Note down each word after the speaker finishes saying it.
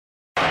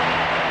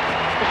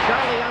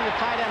Charlie Young, the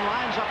tight end,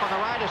 lines up on the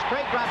right as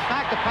Craig drops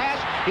back to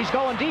pass. He's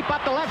going deep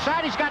up the left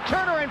side. He's got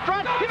Turner in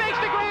front. He makes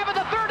the grab at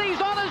the 30.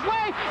 He's on his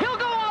way. He'll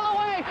go all the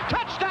way.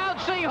 Touchdown,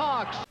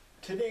 Seahawks.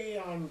 Today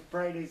on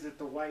Fridays at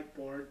the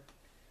Whiteboard,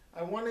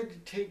 I wanted to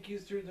take you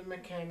through the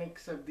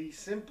mechanics of the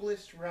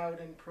simplest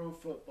route in pro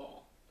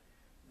football,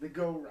 the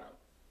go route,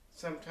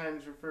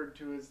 sometimes referred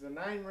to as the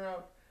 9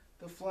 route,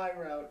 the fly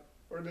route,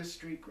 or the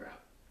streak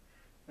route.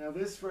 Now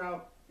this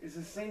route is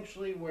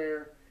essentially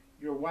where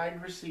your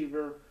wide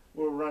receiver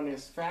will run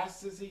as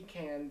fast as he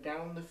can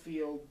down the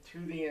field to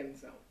the end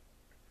zone.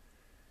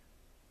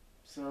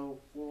 So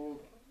we'll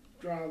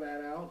draw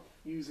that out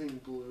using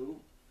blue.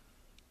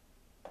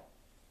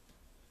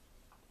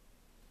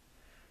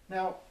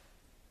 Now,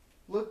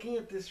 looking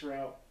at this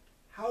route,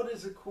 how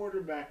does a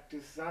quarterback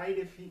decide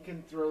if he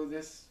can throw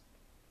this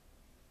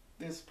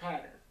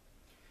pattern?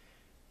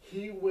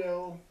 He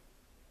will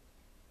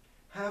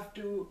have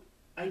to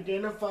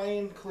identify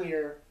and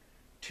clear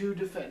 2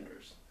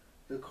 defenders,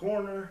 the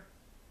corner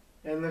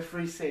and the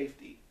free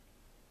safety.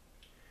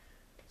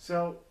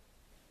 So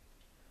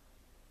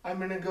I'm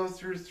going to go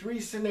through 3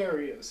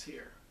 scenarios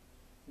here.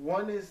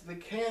 One is the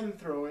can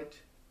throw it,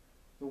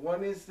 the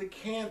one is the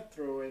can't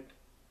throw it,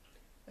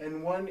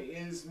 and one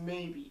is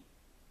maybe.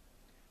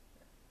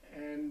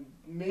 And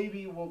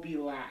maybe will be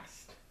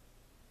last.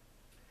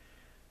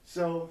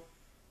 So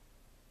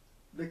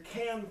the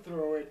can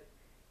throw it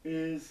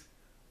is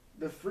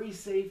the free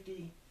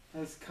safety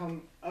has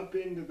come up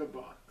into the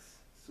box.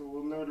 So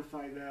we'll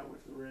notify that with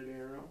a red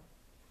arrow.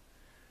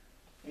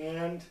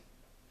 And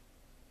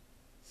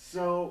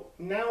so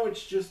now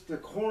it's just the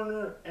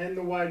corner and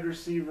the wide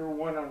receiver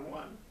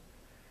one-on-one.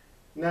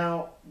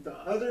 Now, the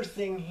other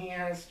thing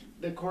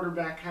the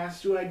quarterback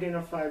has to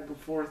identify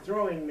before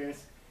throwing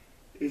this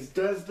is,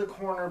 does the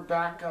corner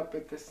back up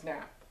at the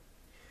snap?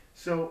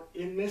 So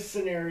in this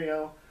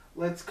scenario,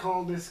 let's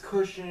call this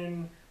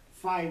cushion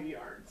 5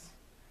 yards.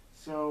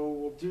 So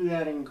we'll do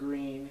that in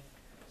green.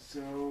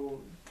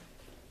 So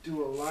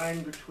do a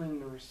line between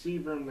the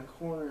receiver and the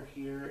corner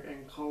here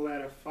and call that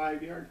a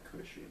 5-yard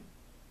cushion.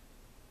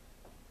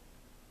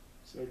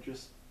 So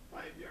just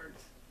 5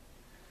 yards.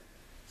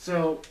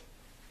 So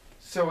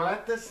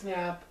at the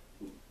snap,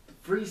 the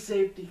free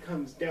safety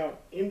comes down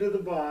into the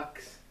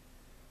box,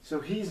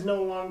 so he's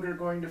no longer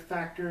going to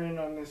factor in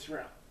on this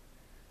route.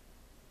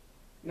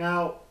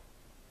 Now,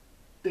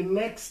 the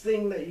next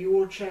thing that you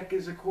will check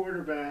as a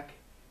quarterback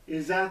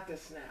is at the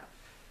snap.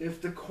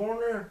 If the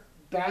corner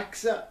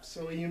backs up,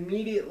 so he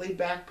immediately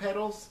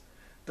backpedals,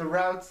 the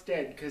route's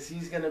dead because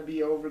he's going to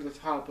be over the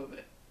top of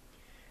it.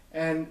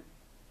 And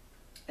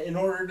in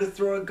order to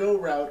throw a go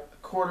route, a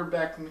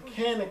quarterback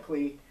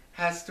mechanically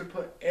has to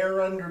put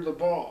air under the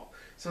ball.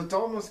 So it's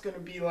almost going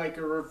to be like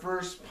a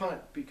reverse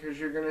punt, because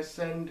you're going to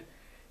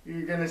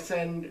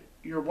send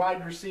your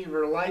wide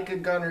receiver like a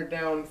gunner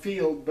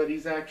downfield, but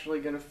he's actually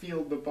going to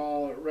field the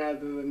ball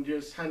rather than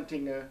just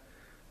hunting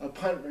a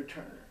punt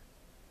returner.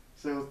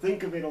 So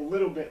think of it a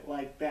little bit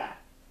like that.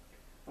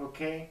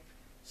 Okay?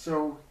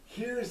 So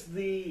here's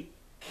the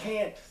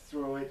can't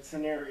throw it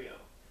scenario.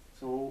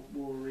 So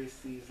we'll erase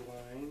these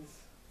lines.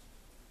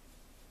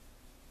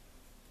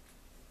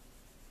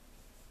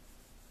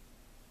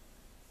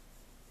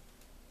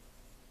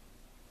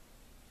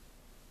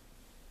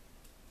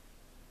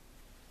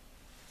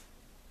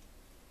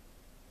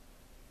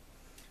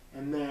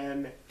 And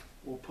then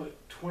we'll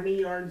put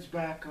 20 yards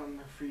back on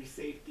the free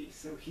safety,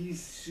 so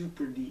he's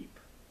super deep.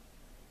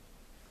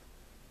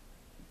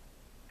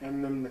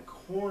 And then the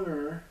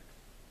corner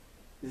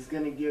is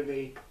going to give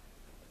a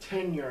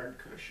 10-yard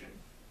cushion.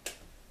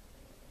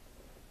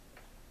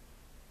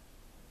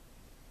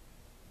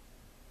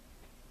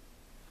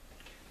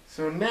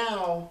 So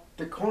now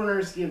the corner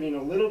is giving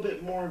a little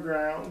bit more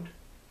ground,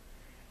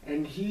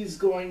 and he's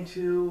going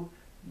to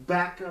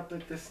back up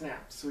at the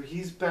snap. So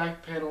he's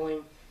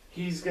backpedaling.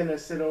 He's going to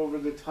sit over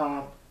the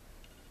top.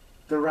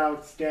 The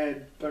route's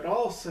dead. But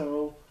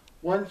also,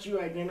 once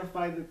you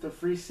identify that the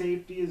free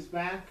safety is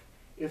back,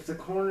 if the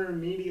corner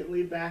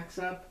immediately backs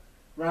up,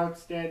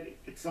 route's dead.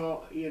 It's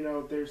all,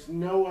 there's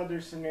no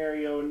other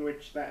scenario in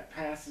which that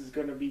pass is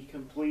going to be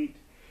complete,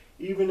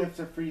 even if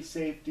the free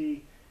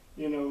safety,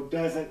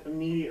 doesn't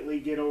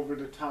immediately get over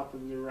the top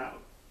of the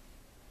route.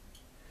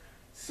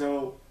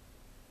 So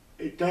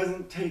it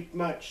doesn't take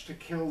much to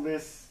kill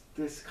this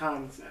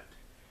concept.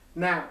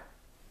 Now,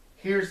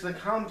 here's the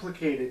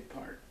complicated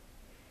part.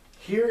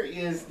 Here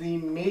is the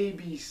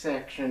maybe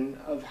section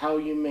of how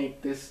you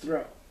make this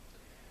throw.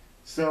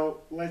 So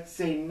let's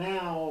say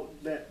now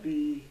that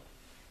the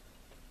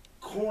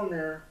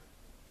corner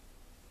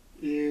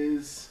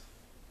is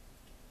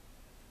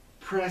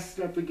pressed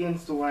up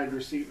against the wide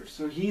receiver.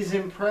 So he's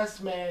in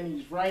press man,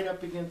 he's right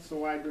up against the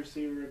wide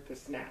receiver at the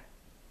snap.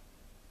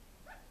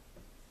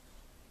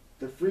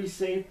 The free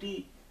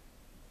safety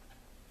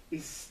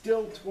is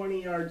still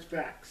 20 yards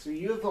back. So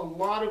you have a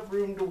lot of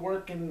room to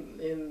work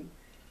in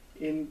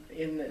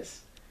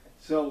this.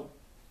 So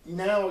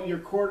now your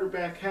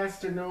quarterback has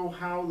to know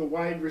how the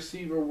wide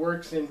receiver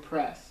works in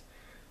press.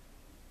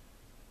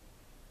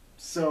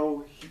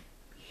 So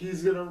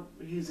he's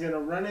gonna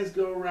run his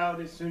go route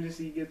as soon as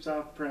he gets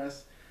off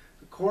press.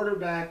 The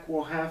quarterback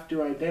will have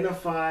to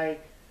identify,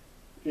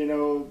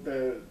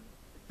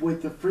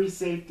 with the free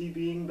safety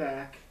being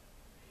back.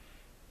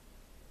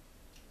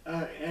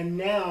 And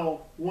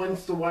now,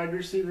 once the wide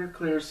receiver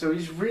clears, so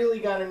he's really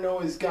got to know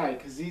his guy,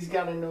 because he's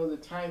got to know the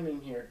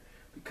timing here.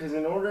 Because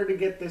in order to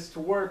get this to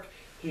work,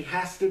 he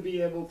has to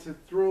be able to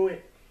throw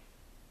it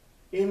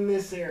in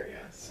this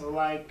area. So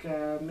like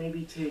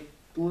maybe take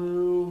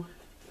blue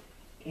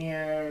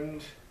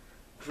and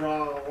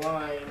draw a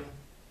line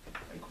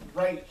like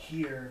right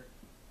here.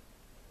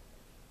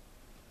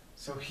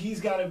 So he's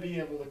got to be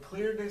able to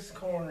clear this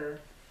corner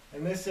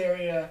and this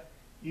area.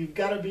 You've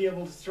got to be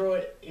able to throw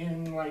it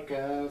in like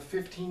a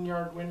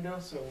 15-yard window,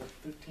 so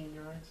 15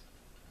 yards.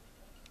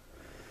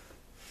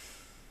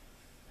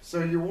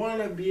 So you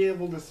want to be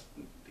able to,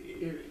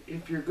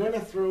 if you're going to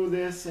throw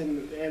this,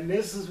 and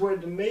this is where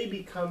the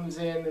maybe comes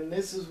in, and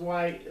this is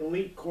why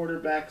elite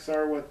quarterbacks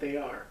are what they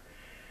are.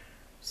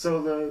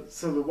 So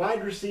the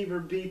wide receiver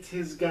beats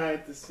his guy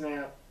at the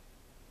snap.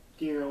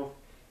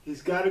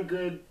 He's got a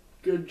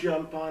good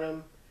jump on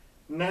him.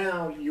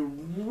 Now you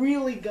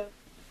really got.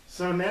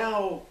 So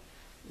now,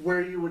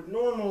 where you would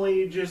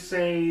normally just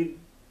say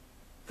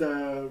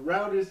the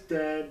route is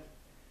dead,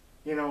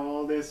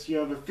 all this, you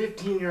have a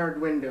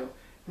 15-yard window.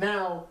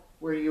 Now,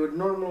 where you would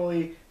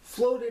normally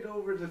float it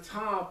over the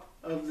top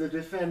of the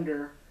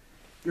defender,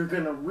 you're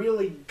gonna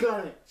really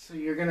gun it. So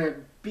your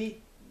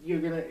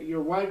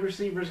wide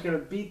receiver is gonna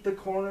beat the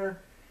corner,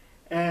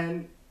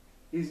 and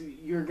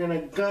you're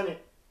gonna gun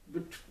it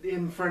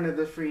in front of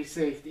the free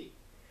safety.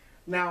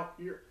 Now,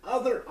 your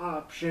other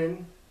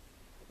option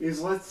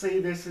is, let's say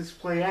this is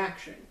play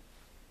action,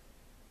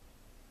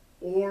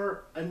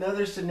 or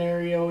another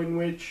scenario in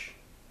which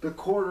the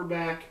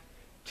quarterback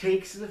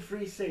takes the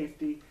free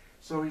safety,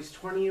 so he's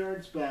 20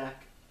 yards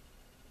back.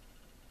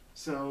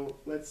 So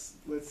let's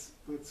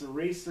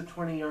erase the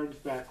 20 yards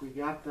back. We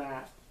got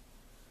that.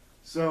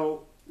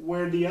 So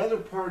where the other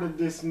part of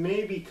this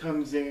maybe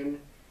comes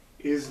in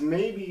is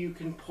maybe you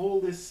can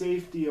pull this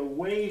safety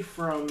away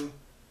from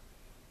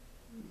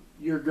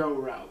your go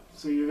route.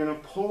 So you're going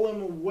to pull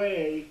him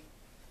away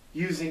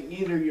using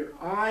either your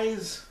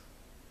eyes.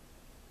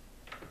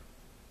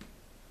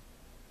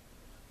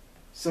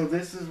 So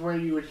this is where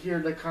you would hear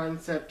the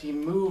concept, he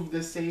moved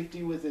the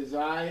safety with his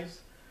eyes.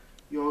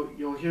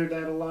 You'll hear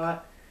that a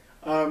lot.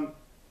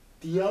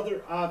 The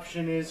other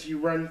option is you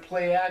run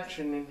play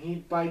action and he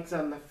bites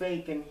on the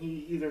fake and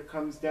he either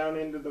comes down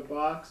into the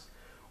box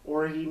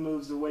or he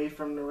moves away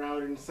from the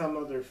route in some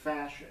other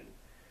fashion.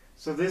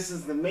 So this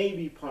is the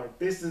maybe part.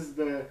 This is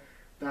the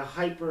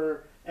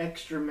hyper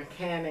extra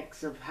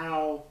mechanics of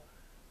how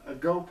a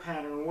go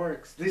pattern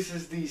works. This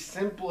is the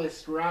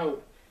simplest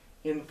route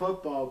in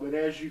football, but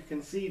as you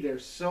can see,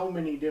 there's so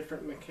many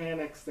different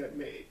mechanics that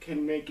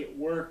can make it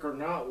work or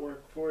not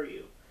work for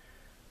you.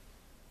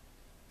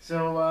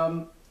 So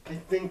I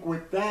think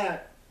with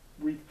that,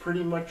 we've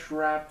pretty much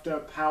wrapped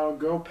up how a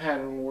go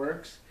pattern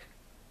works.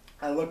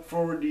 I look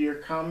forward to your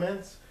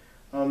comments.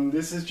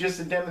 This is just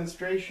a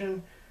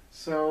demonstration,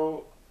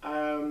 so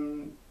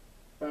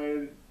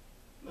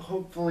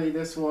hopefully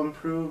this will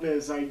improve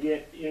as I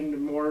get into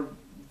more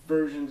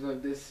versions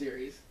of this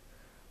series.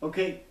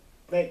 Okay,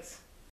 thanks.